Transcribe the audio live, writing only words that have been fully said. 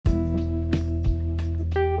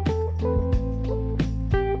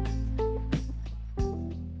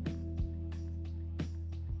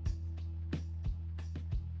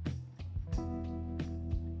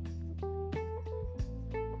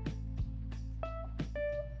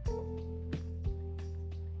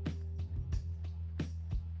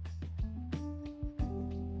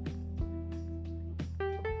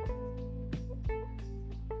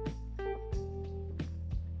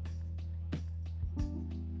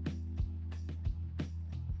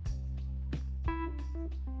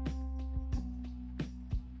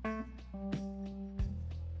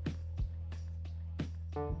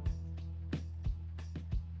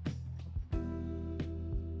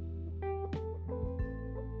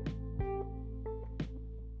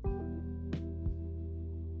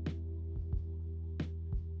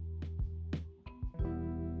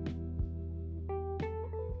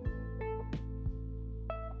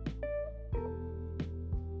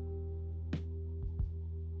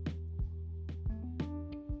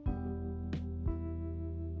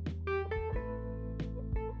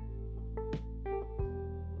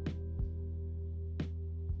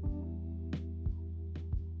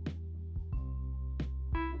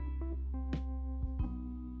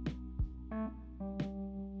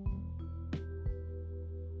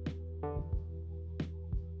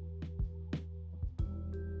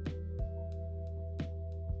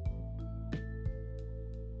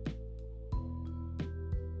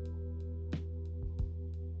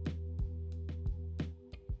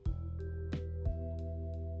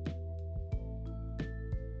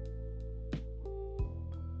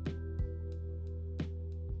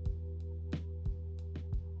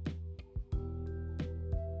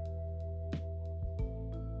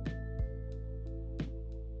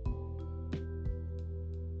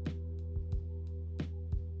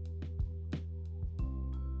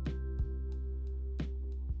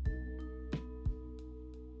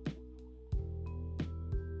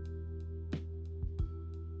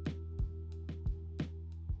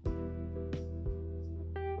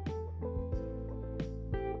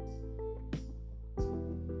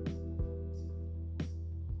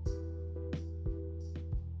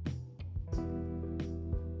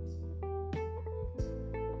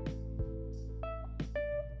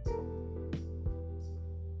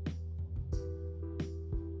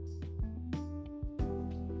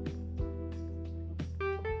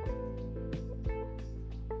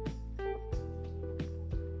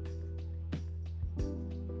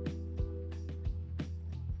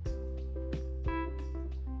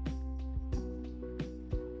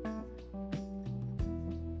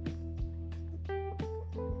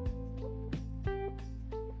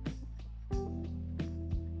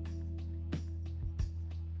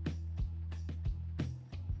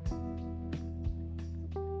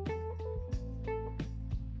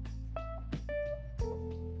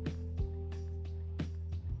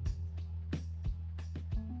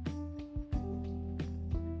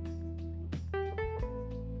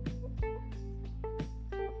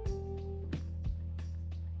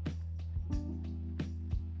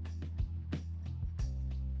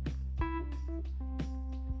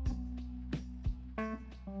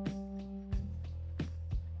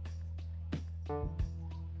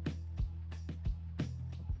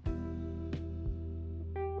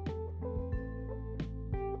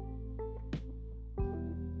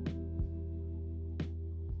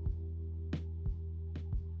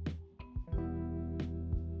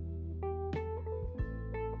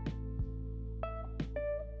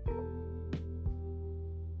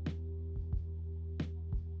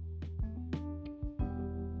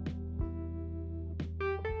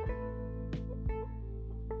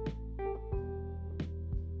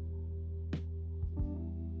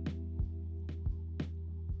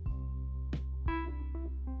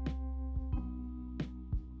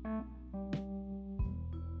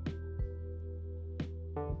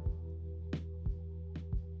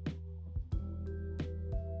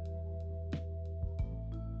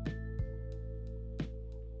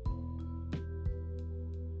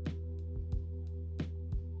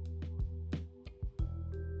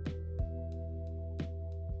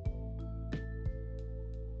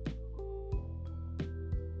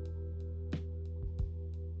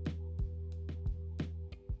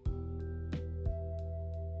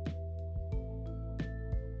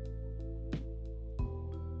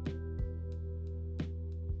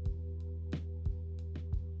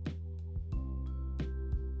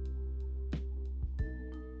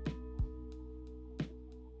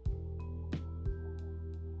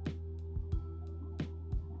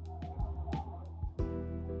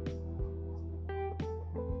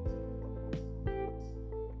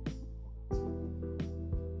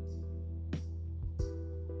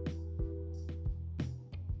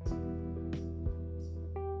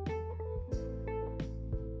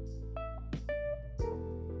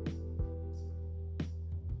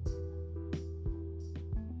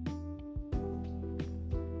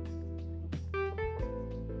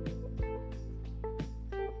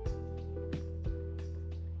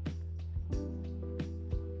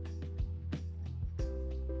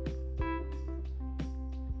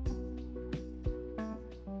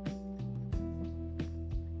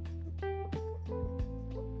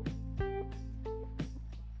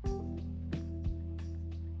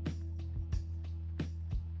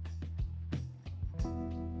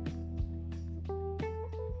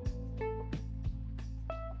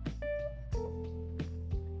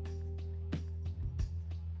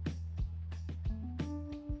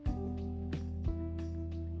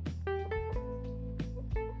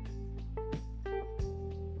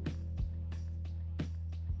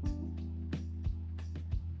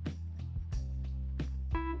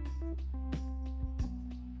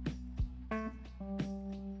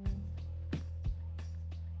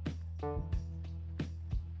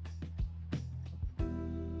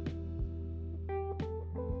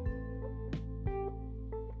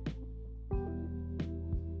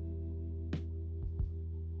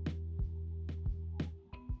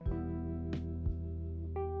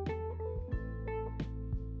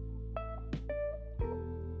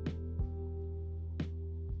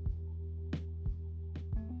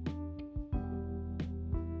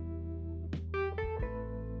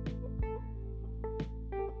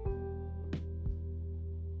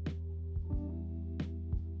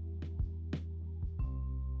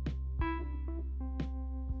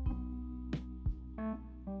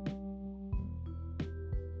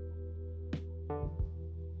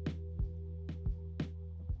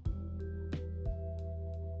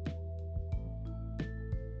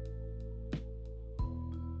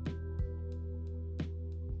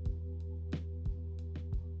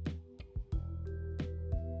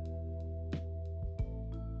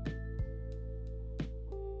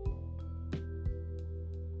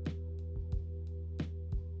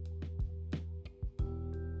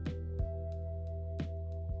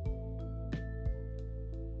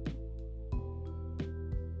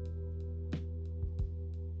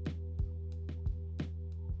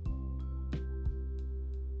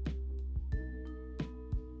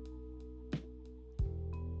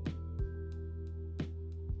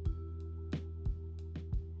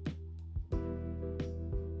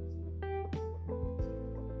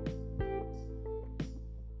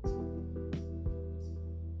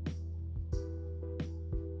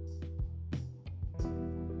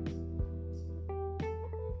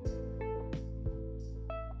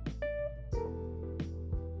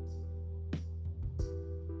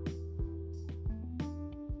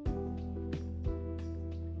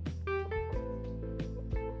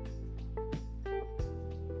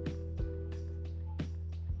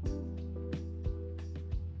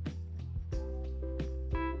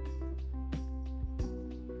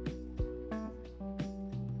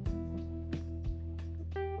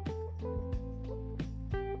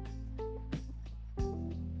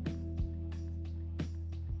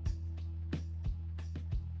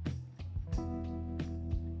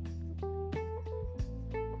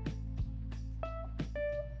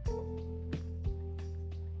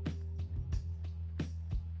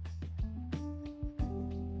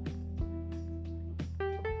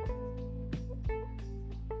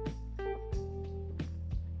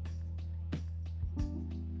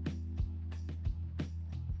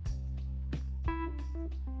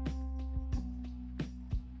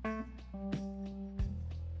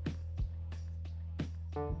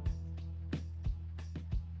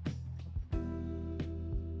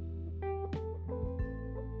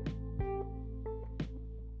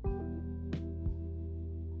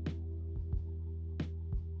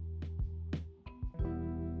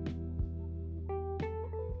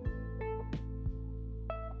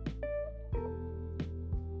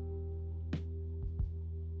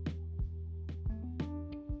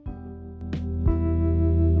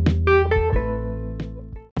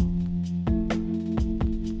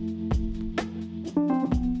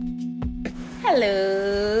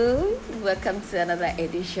Hello, welcome to another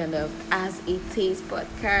edition of As It Is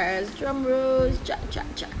podcast. Drum rolls, cha cha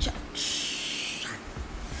cha cha.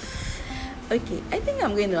 Okay, I think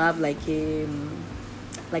I'm going to have like a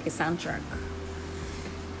soundtrack.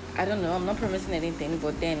 I don't know. I'm not promising anything,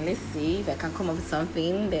 but then let's see if I can come up with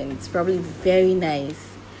something. Then it's probably very nice.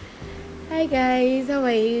 Hi guys, how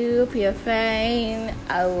are you? Hope you're fine.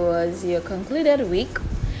 How was your concluded week?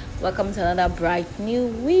 Welcome to another bright new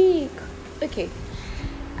week. Okay,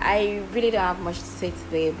 I really don't have much to say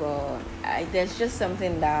today, but there's just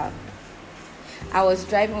something that I was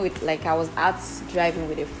out driving with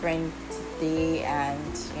a friend today,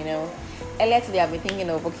 and earlier today I've been thinking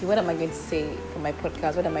of, okay, what am I going to say for my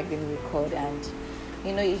podcast? What am I going to record? And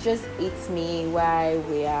it just hits me while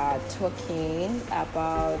we are talking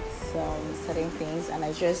about some certain things, and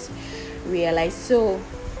I just realized that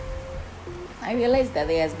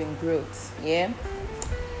there has been growth. Yeah,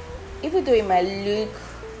 even though we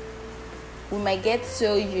might get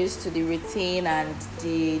so used to the routine and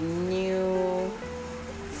the new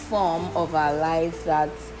form of our life that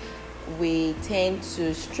we tend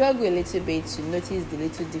to struggle a little bit to notice the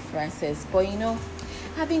little differences. But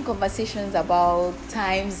having conversations about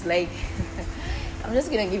times like I'm just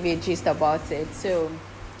gonna give you a gist about it. So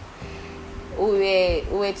we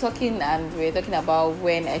were talking about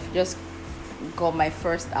when I just got my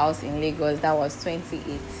first house in Lagos. That was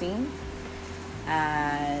 2018,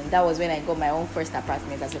 and that was when I got my own first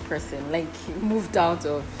apartment as a person, like moved out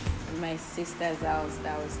of my sister's house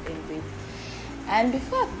that I was staying with. And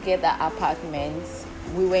before I could get that apartment,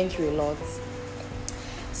 we went through a lot.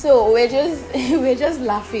 So we're just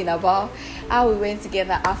laughing about how we went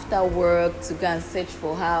together after work to go and search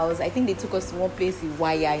for house. I think they took us to one place in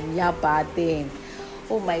Waya in Yaba then.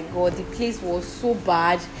 Oh my god, the place was so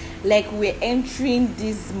bad. Like we're entering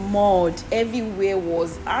this mud. Everywhere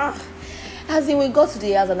was as in we got to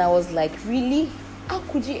the house and I was like, really? How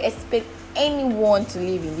could you expect anyone to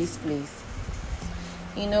live in this place?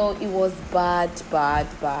 It was bad.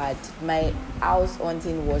 My house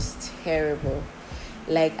hunting was terrible.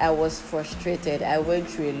 Like I was frustrated. I went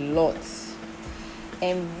through a lot.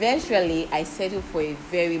 And eventually I settled for a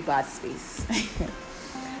very bad space.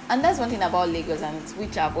 And that's one thing about Lagos, and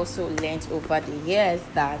which I've also learned over the years,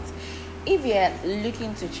 that if you're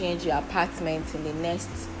looking to change your apartment in the next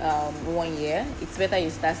 1 year, it's better you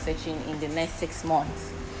start searching in the next 6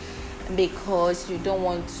 months, because you don't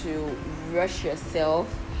want to rush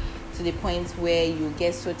yourself to the point where you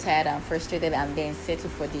get so tired and frustrated and then settle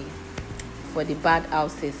for the bad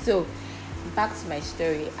houses. So back to my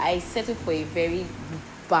story, I settled for a very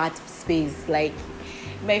bad space. Like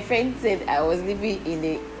my friend said, I was living in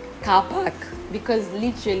a car park, because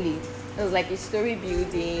literally it was like a story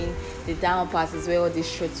building. The down part is where all the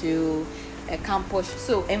shuttle campus.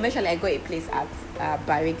 So eventually I got a place at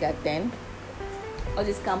Bariga then. All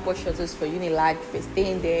these campus shuttles for Unilag were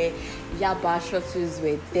staying there. Yaba shuttles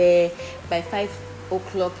were there. By 5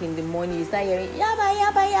 o'clock in the morning, you start hearing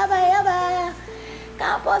Yaba.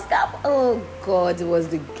 Campus. Oh God, it was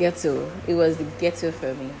the ghetto. It was the ghetto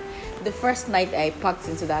for me. The first night I packed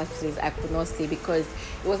into that place, I could not stay, because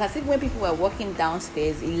it was as if when people were walking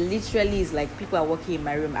downstairs, it literally is like people are walking in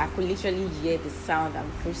my room. I could literally hear the sound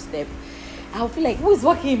and footstep. I would feel like, who is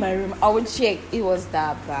walking in my room? I would check. It was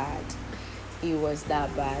that bad. The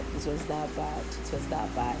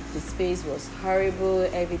space was horrible.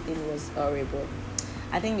 Everything was horrible.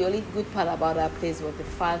 I think the only good part about that place was the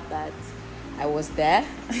fact that I was there.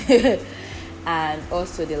 And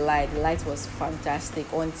also the light was fantastic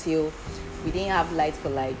until we didn't have light for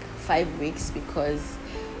like 5 weeks, because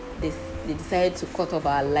they decided to cut off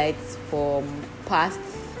our lights from past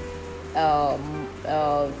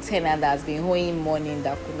tenant that's been owing money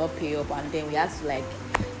that could not pay up, and then we had to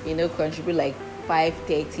contribute like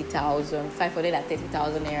 530,000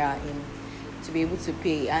 naira in to be able to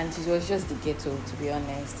pay, and it was just the ghetto, to be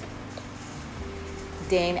honest.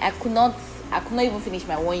 Then I could not even finish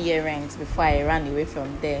my 1 year rent before I ran away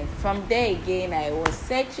from there. From there again, I was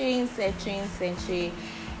searching,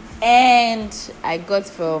 and I got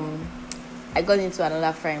into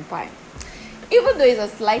another frying pan. Even though it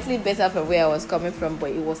was slightly better from where I was coming from,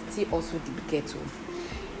 but it was still also the ghetto.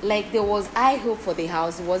 Like there was high hope for the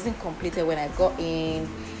house. It wasn't completed when I got in.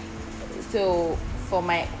 So for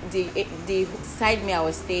the side me I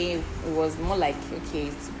was staying, it was more like, okay,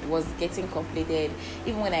 it was getting completed.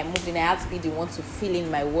 Even when I moved in, I had to be the one to fill in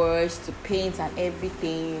my words, to paint and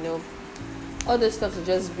everything, all those stuff to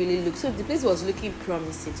just really look. So the place was looking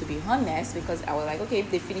promising, to be honest, because I was like, okay, if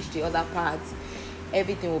they finish the other parts,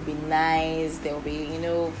 everything will be nice. There will be,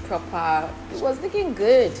 proper. It was looking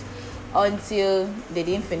good. until they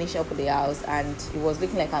didn't finish up the house and it was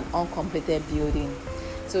looking like an uncompleted building.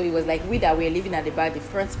 So it was like we that were living at the back, the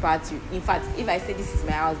front part. In fact, if I say this is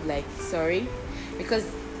my house, like sorry, because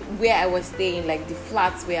where I was staying, like the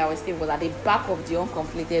flats where I was staying was at the back of the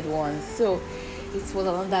uncompleted ones. So it was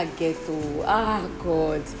another ghetto. Ah,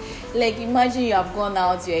 God. Like, imagine you have gone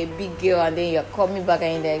out, you're a big girl, and then you're coming back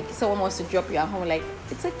and like someone wants to drop you at home. Like,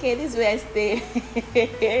 it's okay, this is where I stay.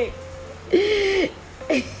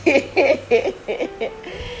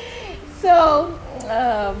 So,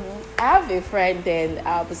 I have a friend then,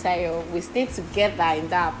 Busayo. We stayed together in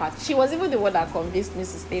that apartment. She was even the one that convinced me to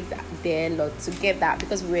stay there together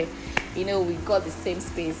because we got the same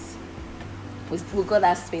space. We got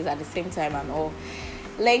that space at the same time and all.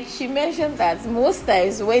 Like, she mentioned that most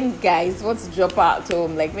times when guys want to drop her at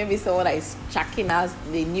home, like maybe someone that is checking out,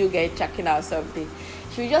 the new guy checking out something,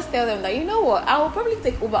 she will just tell them that, you know what, I will probably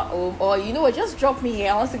take Uber home, or you know what, just drop me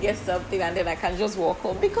here, I want to get something, and then I can just walk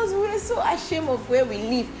home, because we're so ashamed of where we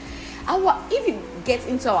live. If you get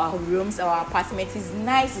into our rooms, our apartment is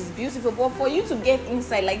nice, it's beautiful, but for you to get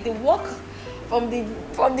inside, like the walk from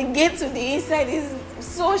the gate to the inside is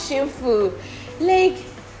so shameful. Like,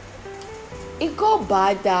 it got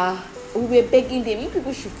bad that we were begging them, you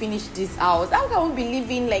people should finish this house. How can we be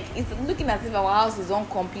living, like, it's looking as if our house is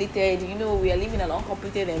uncompleted, we are living in an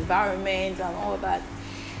uncompleted environment and all that.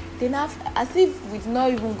 They now, as if we did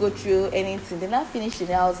not even go through anything, they now finished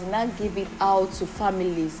the house, they now give it out to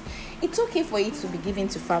families. It's okay for it to be given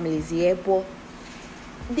to families, yeah, but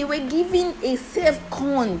they were giving a safe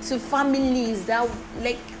con to families that,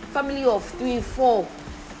 like, family of 3, 4.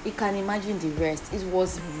 You can imagine the rest. It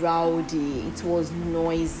was rowdy, it was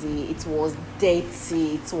noisy, it was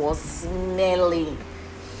dirty, it was smelly.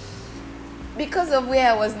 Because of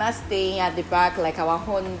where I was not staying at the back, like our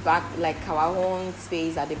own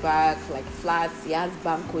space at the back, like flats, it has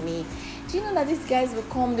balcony. Do you know that these guys will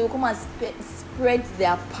come? They will come and spread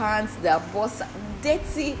their pants, their boss,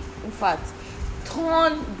 dirty, in fact,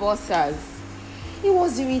 torn boxers. It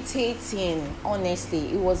was irritating.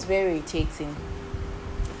 Honestly, it was very irritating.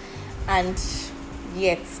 And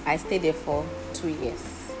yet, I stayed there for 2 years.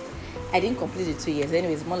 I didn't complete the 2 years.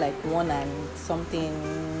 Anyway, it's more like 1 and something,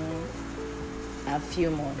 a few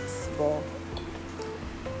months. But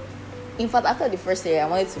in fact, after the first year, I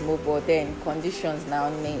wanted to move, but then conditions now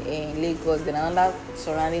in Lagos, then another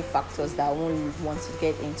surrounding factors that I won't want to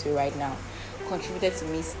get into right now, contributed to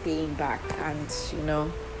me staying back.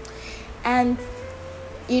 And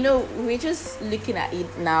we're just looking at it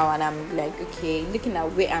now, and I'm like, okay, looking at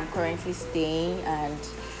where I'm currently staying and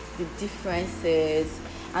the differences,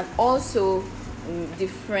 and also the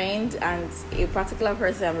friend and a particular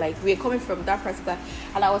person. I'm like, we're coming from that particular,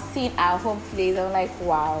 and I was seeing our home place. I'm like,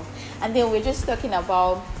 wow. And then we're just talking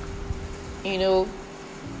about, the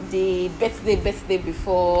birthday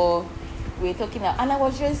before. We're talking, and I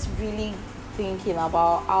was just really thinking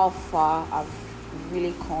about how far I've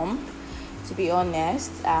really come. To be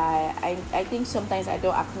honest, I think sometimes I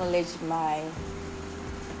don't acknowledge my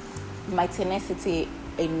tenacity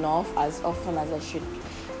enough as often as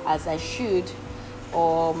I should,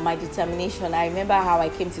 or my determination. I remember how I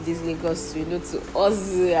came to this Lagos, to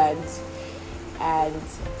hustle, and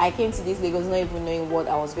I came to this Lagos not even knowing what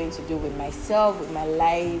I was going to do with myself, with my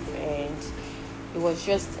life, and it was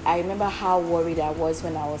just, I remember how worried I was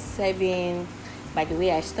when I was 7. By the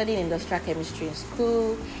way, I studied industrial chemistry in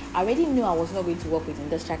school. I already knew I was not going to work with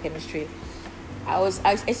industrial chemistry. I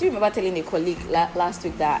still remember telling a colleague last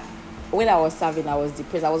week that when I was serving, I was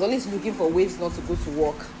depressed. I was always looking for ways not to go to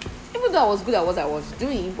work. Even though I was good at what I was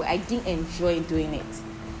doing, but I didn't enjoy doing it.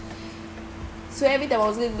 So every time I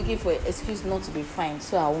was looking for an excuse not to be fine,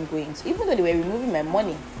 so I won't go into, even though they were removing my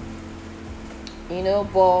money.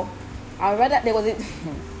 But I'd rather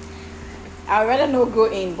not go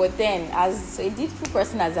in. But then, as a difficult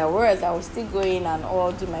person as I was still going and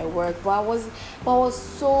all do my work. But I was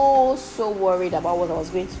so worried about what I was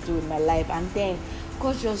going to do in my life. And then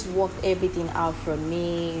God just worked everything out for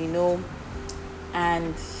me,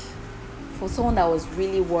 And for someone that was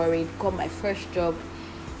really worried, got my first job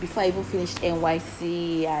before I even finished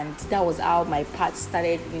NYC, and that was how my path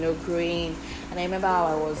started, growing. And I remember how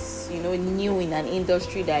I was, new in an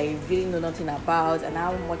industry that I really know nothing about, and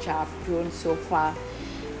how much I've grown so far.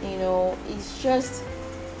 It's just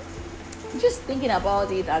thinking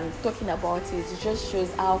about it and talking about it. It just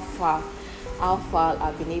shows how far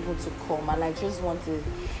I've been able to come. And I just want to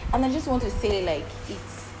say, like,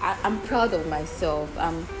 I'm proud of myself.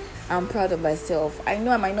 I'm proud of myself. I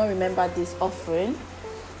know I might not remember this often,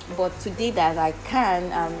 but today that I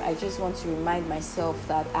can, I just want to remind myself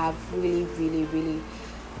that I've really, really, really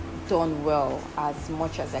done well as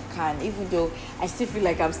much as I can, even though I still feel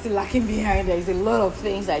like I'm still lacking behind. There's a lot of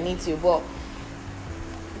things I need to, but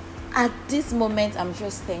at this moment I'm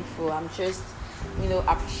just thankful. I'm just,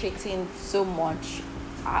 appreciating so much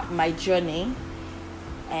my journey,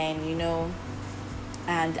 and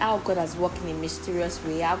and how God has worked in a mysterious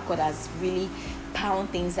way, how God has really pound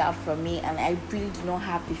things out for me, and I really do not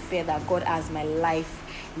have the fear that God has my life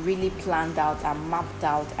really planned out and mapped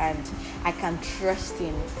out, and I can trust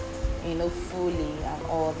Him, fully and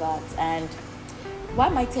all that. And why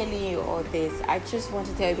am I telling you all this? I just want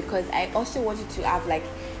to tell you because I also want you to have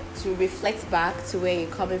to reflect back to where you're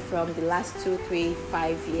coming from the last 2, 3,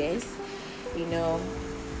 5 years,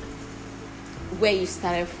 where you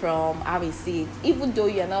started from, how is it, even though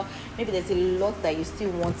you're not, maybe there's a lot that you still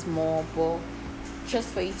want more, but just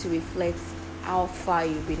for you to reflect how far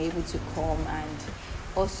you've been able to come, and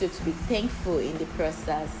also to be thankful in the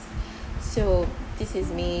process. So this is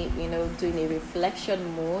me, doing a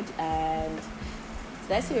reflection mode, and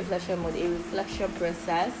that's a reflection mode, a reflection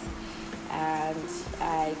process, and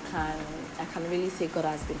I can really say God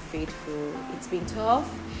has been faithful. It's been tough,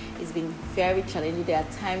 it's been very challenging. There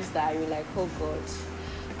are times that you're like, oh God,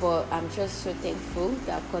 but I'm just so thankful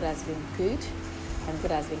that God has been good, and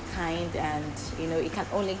God has been kind, and it can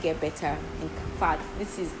only get better. In fact,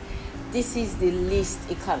 this is the least,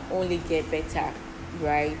 it can only get better,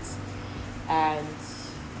 right? And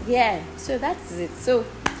yeah, so that's it. So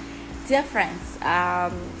dear friends,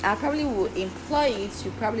 I probably would implore you to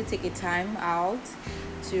probably take a time out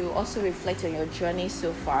to also reflect on your journey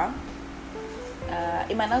so far.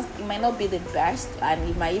 It might not be the best, and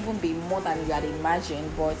it might even be more than you had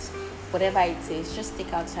imagined, but whatever it is, just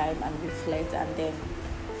take out time and reflect, and then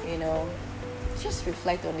just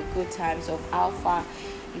reflect on the good times of how far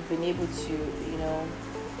you've been able to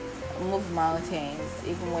move mountains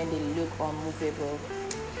even when they look unmovable.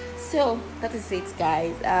 So that is it,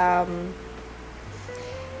 guys.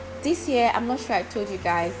 This year, I'm not sure I told you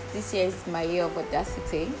guys, this year is my year of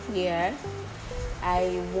audacity. Yeah,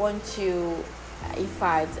 I want to, in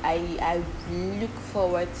fact, I look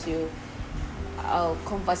forward to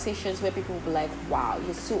conversations where people will be like, wow,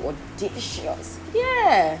 you're so audacious.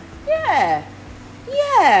 Yeah,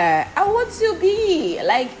 I want to be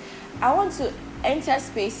like, I want to enter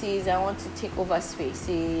spaces, I want to take over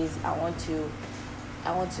spaces, I want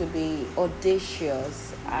to be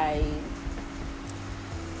audacious. I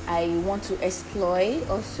want to exploit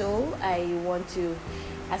also. I want to,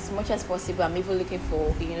 as much as possible, I'm even looking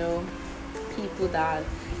for people that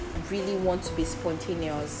really want to be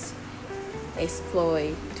spontaneous, explore,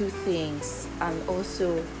 do things, and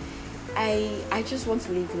also I just want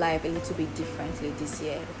to live life a little bit differently this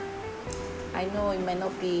year. I know it might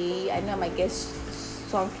not be, I know I might get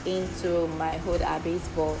sunk into my old habits,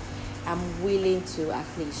 but I'm willing to at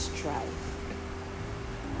least try.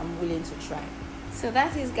 I'm willing to try. So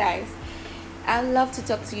that is, guys. I'd love to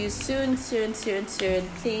talk to you soon.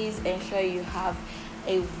 Please ensure you have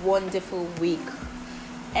a wonderful week.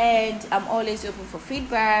 And I'm always open for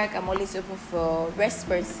feedback. I'm always open for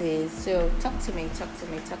responses. So talk to me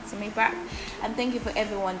back. And thank you for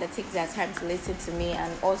everyone that takes their time to listen to me,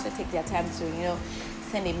 and also take their time to,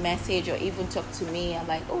 send a message or even talk to me. I'm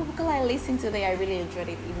like, oh, because I listened to that, I really enjoyed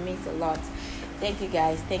it. It means a lot. Thank you,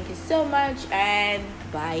 guys. Thank you so much, and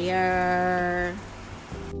bye.